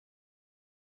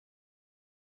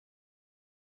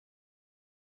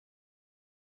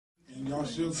y'all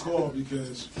should call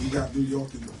because we got New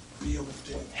York in the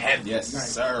building. Yes,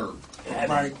 sir.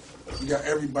 Right. We got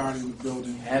everybody in the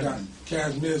building. We got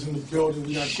Cashmere's in the building.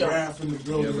 We got Grafh in the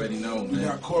building. You already know, man. We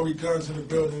got Gunz in the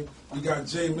building. We got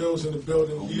Millz in the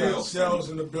building. We got Shellz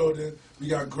in the building. We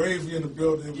got Gravy in the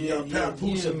building. We got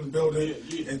Papoose in the building.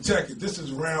 And check it, this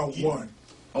is round one.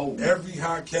 Oh, every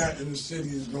hot cat in the city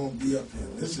is going to be up here.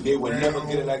 This is they will never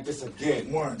get it like this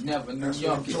again. Never. New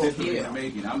York is here.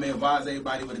 I may advise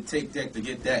everybody with a tape deck to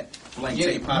get that blank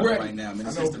tape popping right now. Man,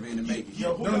 it's history in the making.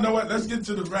 No, what? Let's get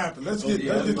to the rapping. Let's get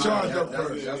charged up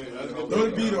first. Throw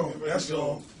the beat on. That's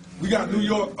all. We got New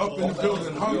York up in the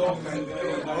building.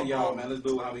 Y'all, man, let's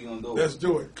do how we gonna do it. Let's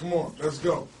do it. Come on, let's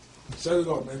go. Set it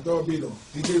off, man. Throw a beat on.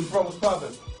 DJ Pro was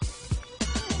popping.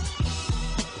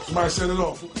 Somebody set it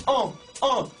off.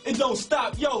 It don't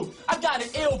stop, yo. I got an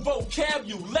ill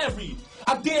vocabulary.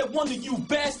 I dare one of you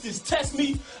bastards test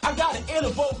me. I got an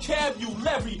ill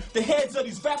vocabulary. The heads of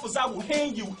these rappers, I will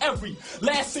hand you every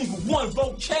last single one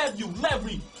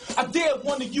vocabulary. I dare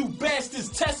one of you bastards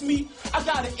test me. I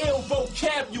got an ill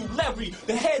vocabulary.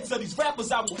 The heads of these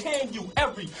rappers, I will hand you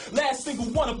every last single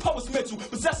one. A poet's mental,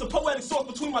 possess a poetic source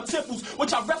between my temples,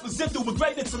 which I represent through with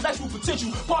great intellectual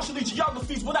potential. Partially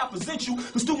geography's what I present you.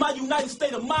 Cause through my united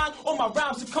state of mind, all my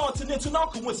rhymes are continental,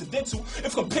 not coincidental.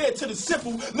 If compared to the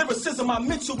simple lyricism, my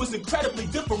mental is incredibly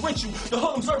differential. The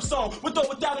Hoodlum's Earth song, with or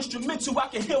without instrumental, I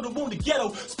can heal the wounded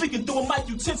ghetto. Speaking through a mic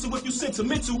utensil if you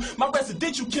sentimental. My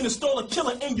residential can install a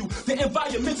killer in you. The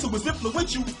environmental is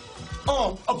influential.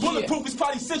 A bulletproof is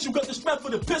probably sent you, got the strength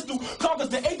for the pistol. Conquers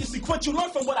the agency, quit you,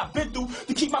 learn from what I've been through.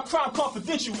 To keep my crime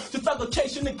confidential. The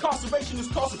thuggification, incarceration is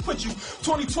consequential.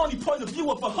 2020 point of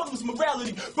view of a hoodlum's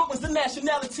morality. Brooklyn's the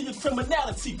nationality of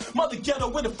criminality. Mother ghetto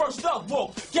with the first thug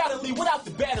walk. Galilee without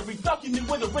the battery, thugging it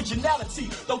with originality.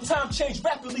 Though time changed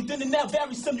rapidly, then and now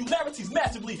vary similarities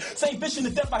massively. Same vision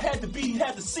of death I had to be, he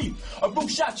had to see. A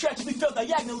roof shot tragically fell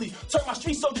diagonally. Turned my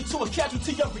street soldier to a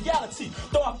casualty of reality.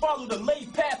 Though I followed the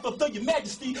laid path of the your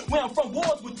majesty, where I'm from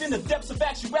wars within the depths of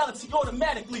actuality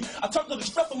automatically. I turned to the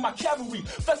strength of my cavalry,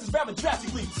 flexes rather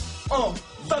drastically.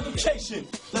 Thuggification.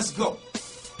 Let's go.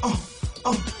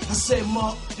 I said,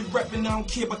 Ma, you're reppin', I don't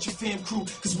care about your fam crew.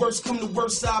 Cause worst come to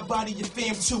worst, I body your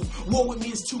fam too. War with me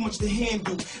is too much to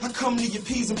handle. I come to your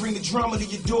peas and bring the drama to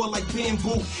your door like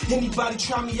bamboo. Anybody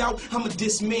try me out, I'ma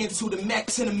dismantle. The Mac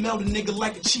 10 and melt a nigga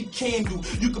like a cheap candle.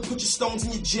 You can put your stones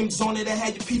and your gems on it. I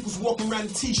had your peoples walking around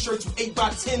in t-shirts with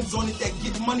 8x10s on it that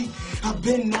get money. I've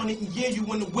been on it, and yeah, you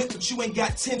in the whip, but you ain't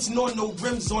got tents nor no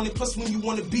rims on it. Plus when you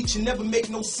wanna beat, you never make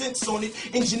no sense on it.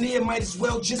 Engineer might as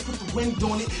well just put the wind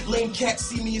on it. Lame cats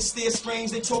see me and stare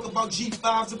strange. They talk about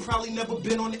G5s and probably never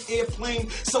been on an airplane.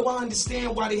 So I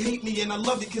understand why they hate me, and I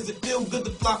love it cause it feel good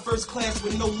to fly first class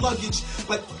with no luggage.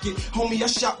 Like, fuck it, homie, I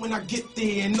shot when I get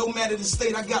there, and no matter the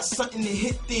state, I got something to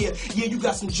hit there. Yeah, you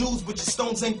got some jewels, but your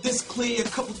stones ain't this clear. A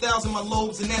couple thousand my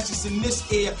lobes, and that's just in this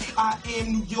air. I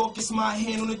am New York, it's my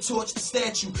hand on the torch, the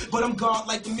statue. But I'm God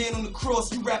like the man on the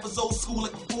cross. You rappers old school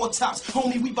like the Four Tops.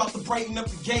 Homie, we about to brighten up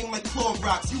the game like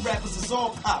Clorox. You rappers is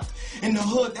all popped. In the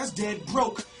hood, that's dead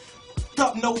broke.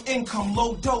 Up, no income,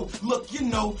 low dough. Look, you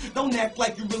know, don't act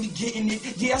like you're really getting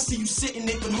it. Yeah, I see you sitting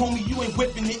it, but homie, you ain't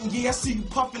whipping it. And yeah, I see you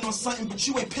puffing on something, but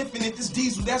you ain't piffing it. This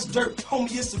diesel, that's dirt.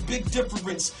 Homie, it's a big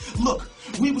difference. Look,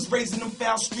 we was raised in them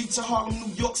foul streets of Harlem,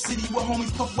 New York City, where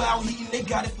homies puff wild heat and they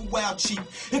got it for wild cheap.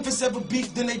 If it's ever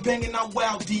beef, then they banging out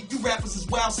wild deep. You rappers is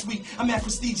wild sweet. I'm at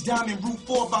Prestige Diamond, Route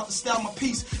 4, about to style my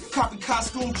piece. You copping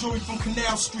costume jewelry from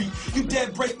Canal Street. You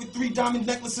dead break with 3 diamond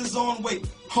necklaces on. Wait,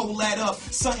 hold that up.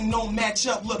 Something don't match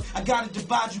up. Look, I gotta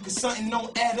divide you cause something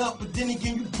don't add up. But then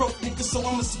again, you broke nigga, so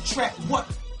I'ma subtract what?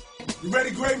 You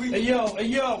ready, Gravy? Hey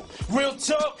yo, real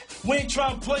talk. We ain't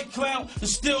trying to play clown.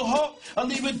 It's still hawk. I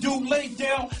leave a dude laid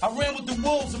down. I ran with the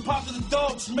wolves and popped the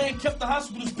dogs, man. Kept the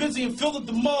hospitals busy and filled up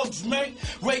the morgues, man.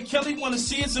 Ray Kelly wanna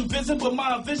see us in vision, but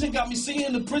my vision got me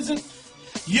seeing the prison.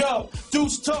 Yo,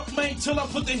 dudes talk, man, till I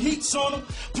put the heats on them.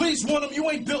 Please warn them, you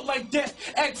ain't built like that.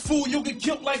 Act fool, you'll get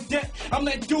killed like that. I'm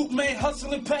that dude, man,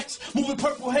 hustling packs. Moving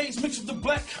purple haze mixed with the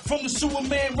black. From the sewer,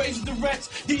 man, raising the rats.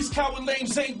 These coward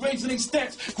lames ain't raising their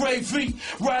stats. Gravy,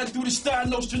 riding through the style,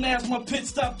 notion as my pit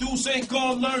stop. Dudes ain't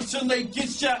gonna learn till they get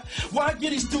shot. Why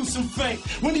get these dudes some fame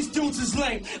when these dudes is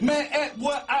lame? Man, at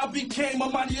what I became,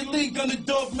 I'm out of your league,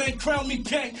 underdog, man, crown me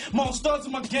king. Monsters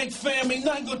in my gang fam, ain't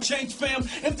nothing gonna change, fam.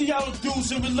 Empty out of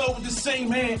dudes and reload with the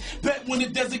same hand. Bet when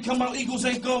it doesn't come out, eagles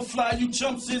ain't gonna fly. You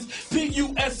chumps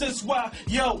P-U-S-S-Y.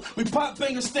 Yo, we pop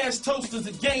bangers, stash toasters,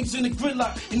 the games in the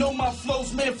gridlock. You know my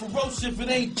flows, man, ferocious. If it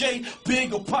ain't J,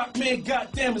 Big or Pac, man,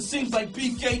 goddamn, it seems like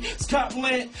BK, it's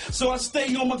Copland. So I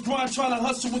stay on my grind, trying to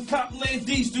hustle with Copland.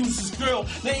 These dudes is girl,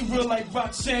 they ain't real like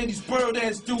Roxanne. These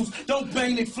bird-ass dudes don't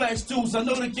bang they flash dudes. I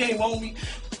know the game, homie.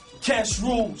 Cash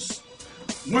rules.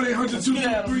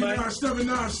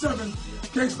 1-800-223-9797.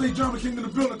 Gangsta Drama King in the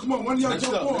building. Come on, one of y'all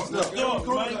jump on.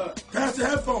 Pass the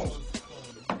headphones.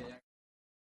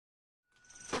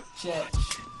 Check.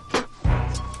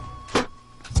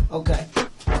 Okay.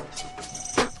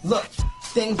 Look,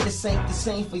 things just ain't the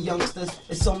same for youngsters.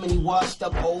 There's so many washed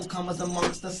up old comers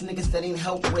amongst us. Niggas that ain't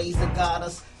helped raise or got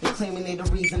us. They claiming they the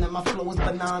reason that my flow is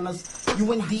bananas.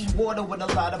 You in deep water with a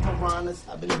lot of piranhas.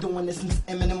 I've been doing this since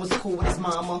Eminem was cool with his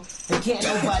mama. And can't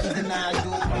nobody deny,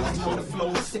 dude. Always know the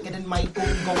flow is sicker than Michael.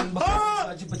 Going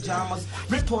before your pajamas.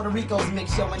 Rip Puerto Rico's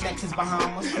mix, yo, and next is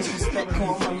Bahamas. Disrespect,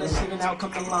 call, militia, and out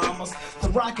come the llamas. The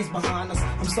rock is behind us.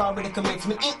 I'm sorry the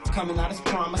commencement ain't coming out as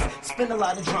promised. Spend a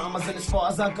lot of dramas, and as far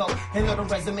as I go, and know the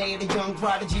resume of the young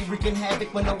prodigy, wreaking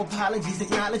havoc with no apologies.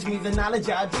 Acknowledge me, the knowledge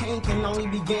I obtained can only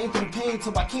be gained through pain.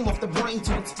 So I came off the brain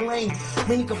to explain.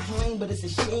 Many complain, but it's a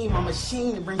shame. I'm a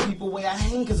machine to bring people where I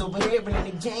hang, cause over there in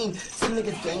the game, some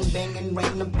niggas gang banging,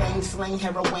 rain the bang, slang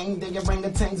heroin, they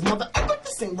orangutans, mother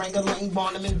sing rang-a-lang,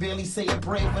 Barnum and barely say a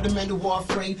prayer for the men who are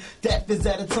afraid. Death is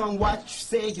at a tongue, watch you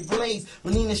say you blaze.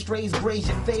 When Nina strays, graze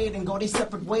your fade and go their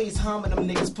separate ways. Harming them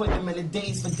niggas, putting them in the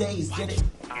days for days, get it?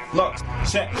 Look,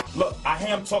 check, look, I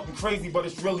hear them talking crazy, but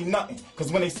it's really nothing.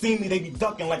 Cause when they see me, they be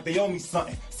ducking like they owe me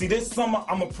something. See, this summer,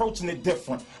 I'm approaching it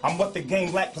different. I'm what the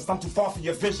game lack, cause I'm too far for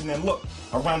your vision. And look,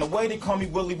 around the way, they call me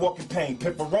Willie Walking Pain.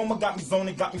 Pepperoma got me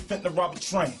zoning, got me finna to rob a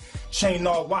train. Chain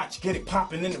all watch, get it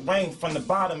popping in the rain. From the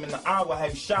bottom in the hour,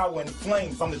 have you shower in the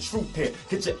flames. I'm the truth here,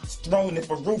 get your thrown if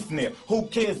a roof near. Who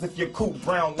cares if you're cool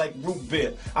brown like root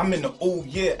beer? I'm in the old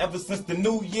year, ever since the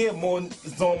new year, more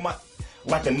is on my...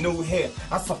 like a new hair.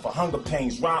 I suffer hunger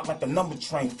pains, ride like a number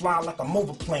train, fly like a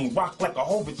motor plane, rock like a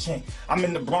hover chain. I'm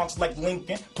in the Bronx like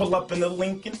Lincoln, pull up in the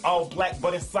Lincoln, all black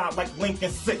but inside like Lincoln.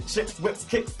 Sick chicks, whips,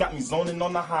 kicks, got me zoning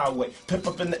on the highway. Pimp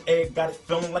up in the air, got it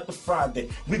feeling like a Friday.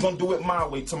 We gon' do it my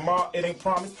way, tomorrow it ain't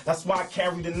promised. That's why I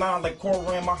carry the 9 like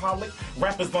Cora Mahalik.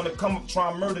 Rappers gonna come up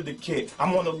try and murder the kid.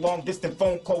 I'm on a long distance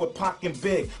phone call with Pac and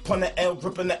Big. Pun the L,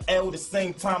 gripping the L, the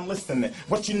same time listening.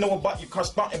 What you know about your car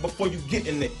starting before you get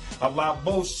in it? A lot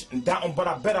bullshit and doubting, but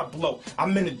I bet I blow.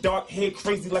 I'm in the dark, head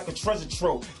crazy like a treasure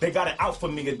trove. They got it out for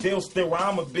me, a deal still where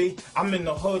I'ma be. I'm in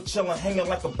the hood chilling, hanging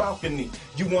like a balcony.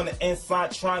 You on the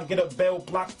inside, try and get a bell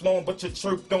block flowing, but your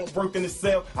chirp don't work in the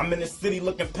cell. I'm in the city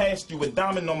looking past you, a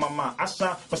diamond on my mind. I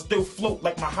shine, but still float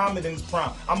like Muhammad in his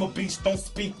prime. I'm a beast, don't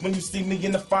speak when you see me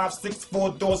in the 5, 6, 4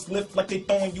 doors lift like they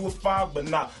throwing you a 5, but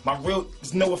nah, my real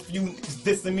is know a few niggas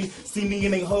dissing me. See me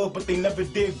in they hood, but they never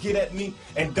dare get at me.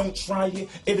 And don't try it,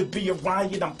 it'll be a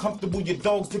riot. I'm comfortable, your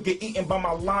dogs to get eaten by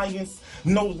my lions.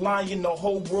 No lying, the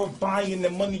whole world buying the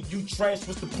money you trash.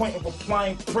 What's the point of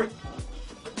replying, prick?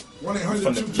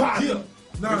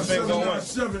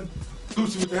 1-800-223-9797.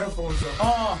 Lucy with the headphones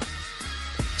on.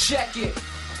 Check it.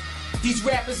 These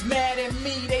rappers mad at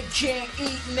me, they can't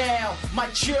eat now. My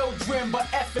children, but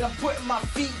F it, I'm putting my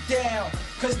feet down.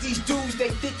 Cause these dudes, they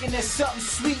thinking there's something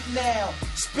sweet now.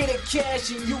 Spit a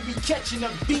cash and you be catching a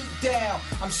beat down.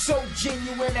 I'm so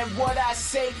genuine at what I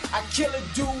say. I kill a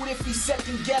dude if he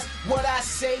second guess what I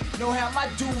say. Know how my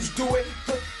dudes do it.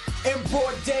 In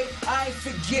broad day, I ain't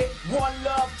forget. One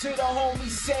love to the homie,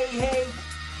 say hey.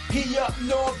 He up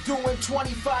north doing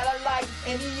 25 a life,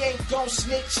 and he ain't gon'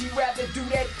 snitch, he rather do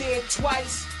that there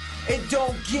twice. It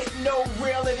don't get no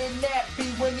realer than that, be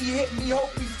when he hit me,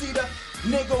 hope he see the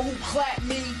nigga who clapped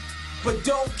me. But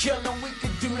don't kill him, we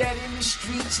could do that in the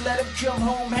streets, let him come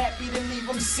home happy to leave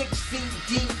him 6 feet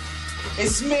deep.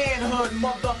 It's manhood,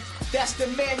 mother, that's the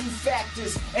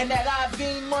manufacturers. And that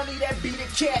IV money, that be the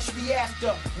cash we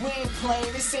after. We ain't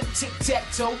playing, this ain't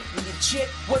tic-tac-toe. And your chick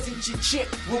wasn't your chick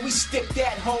when we stick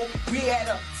that hoe. We had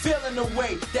a feeling the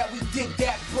way that we did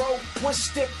that, bro. One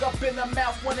stick up in the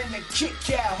mouth, one in the Kit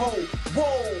Kat hole.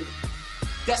 Whoa!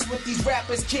 That's what these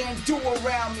rappers can't do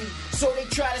around me. So they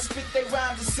try to spit their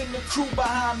rhymes and send the crew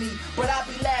behind me. But I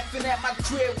be laughing at my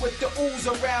crib with the ooze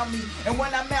around me. And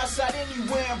when I'm outside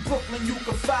anywhere in Brooklyn, you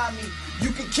can find me.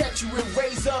 You can catch you with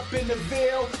Rays up in the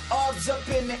Ville, Obs up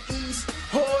in the East,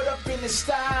 Hood up in the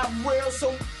style. I'm real,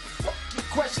 so fuck your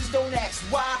questions, don't ask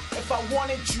why. If I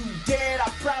wanted you dead,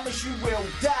 I promise you will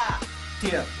die.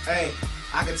 Yeah, hey,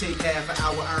 I can take half an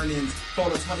hour earnings,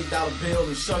 fold a $20 bill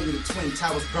and show you the Twin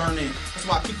Towers burning. That's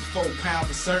why I keep the 4 pound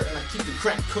for certain. I keep the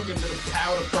crack cooking to the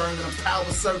powder burning. I'm power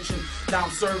searching. Now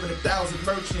I'm serving 1,000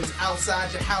 merchants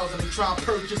outside your house and they try to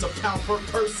purchase a pound per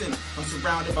person. I'm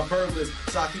surrounded by burglars,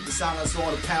 so I keep the silence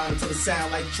on a pound until it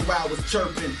sound like chihuahuas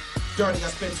chirping. Dirty, I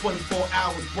spent 24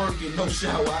 hours working, no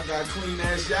shower, I got clean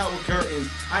ass shower curtains.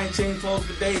 I ain't changed clothes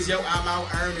for days, yo, I'm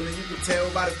out earning. And you can tell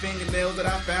by the fingernails that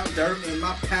I found dirt in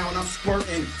my pound, I'm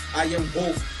squirting. I am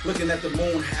wolf, looking at the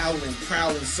moon howling,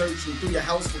 prowling, searching through your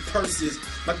house for purses.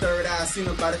 My third eye seen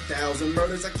about 1,000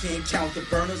 murders, I can't count the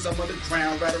burners. I'm on the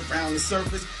ground, right around the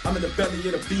surface. I'm in the belly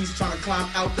of the beast, trying to climb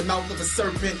out the mouth of a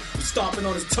serpent. I'm stomping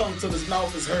on his tongue till his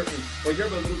mouth is hurting. Or you're a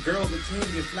little girl with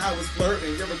candy and flowers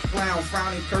flirting. You're a clown,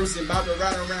 frowning, cursing, about to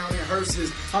ride around in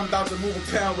hearses. I'm about to move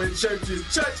a pound with churches.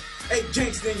 Church, hey,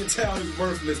 gangsta in your town is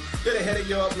worthless. You're the head of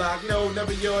your block, no,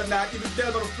 never you're not. You be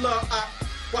dead on the floor,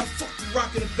 why the fuck you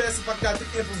rockin' the vest if I got the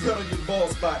infrared on your ball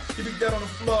spot? You be dead on the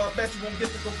floor, I bet you won't get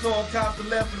to go call cops. The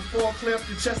left and the four clip,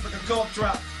 your chest like a cough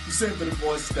drop. You said for the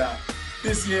boy stop.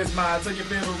 This year's mine, tell your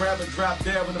favorite rapper drop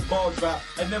dead when the ball drop.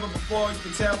 And never before you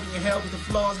can tell when you're hell, cause the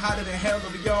floor's hotter than hell,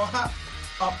 but we all hot.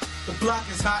 Up. The block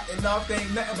is hot enough, they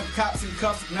ain't nothing but cops and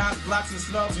cuffs, 9 blocks and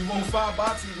snubs. You won't find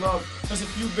boxing gloves. There's a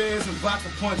few bears and vodka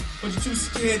punch, but you're too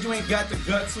scared, you ain't got the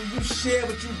guts. So you share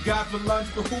what you got for lunch,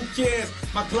 but who cares?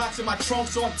 My Glocks and my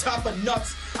trunks on top of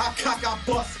nuts. I cock, I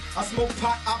bust. I smoke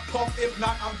pot, I puff. If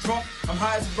not, I'm drunk. I'm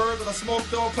high as a bird, but I smoke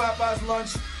on Popeye's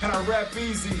lunch, and I rap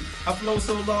easy. I flow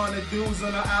so long that dudes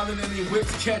on the island and they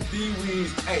whips catch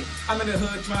D-weeds. Hey, I'm in the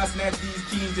hood trying to snatch these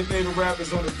keys. Your favorite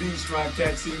rappers on the beach trying to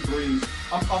catch sea breeze.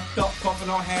 I'm upped up, puffing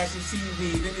on hash and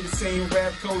seaweed. They need the same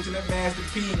rap coach and that Master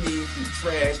P needs. You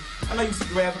trash. I know you used to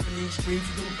grab up in these streets,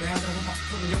 you little bastard. I'm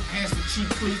up in your pants with cheap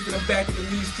cleats, and I'm back in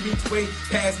these streets, way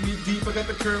past me deep. I got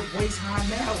the curve waist high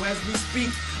now as we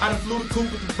speak. I done flew the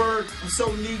coop with the bird. I'm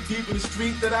so knee deep in the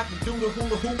street that I can do the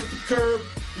hula hoop with the curb.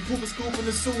 You poop a scoop in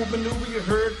the sewer maneuver, you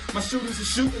heard. My shooters are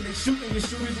shooting, they shooting your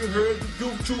shooters, you heard. You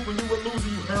goof troop when you a loser,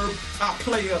 you heard. I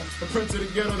player, the prince of the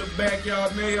ghetto, the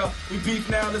backyard mayor. We beef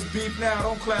now, let's beef now.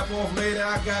 Don't clap off later.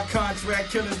 I got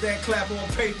contract killers that clap on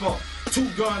paper. 2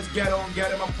 guns, get on,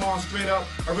 get it, my palm straight up.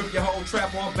 I rip your whole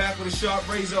trap on back with a sharp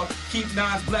razor. Keep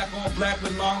 9s black on black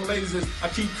with long lasers. I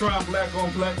keep crime black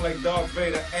on black like Darth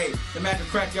Vader. Hey, the man can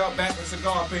crack y'all back with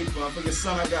cigar paper. For your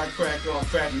son, I got cracked off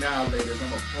crack annihilators.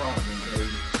 I'm a problem, baby.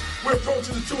 We're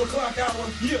approaching the 2 o'clock hour.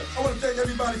 Yeah. I want to thank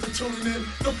everybody for tuning in.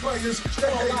 The players, the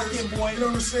haters, you know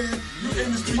what I'm saying? You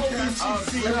industry cats,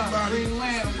 everybody.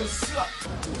 What's up?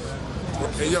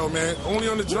 Hey, yo, man, only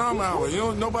on the drama hour. You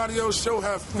know, nobody else show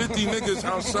have 50 niggas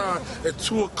outside at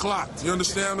 2 o'clock. You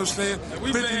understand what I'm saying?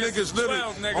 50 niggas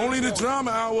literally. Only the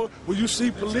drama hour where you see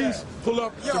police pull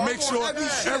up to make sure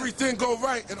everything go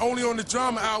right. And only on the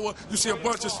drama hour you see a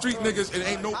bunch of street niggas and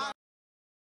ain't no...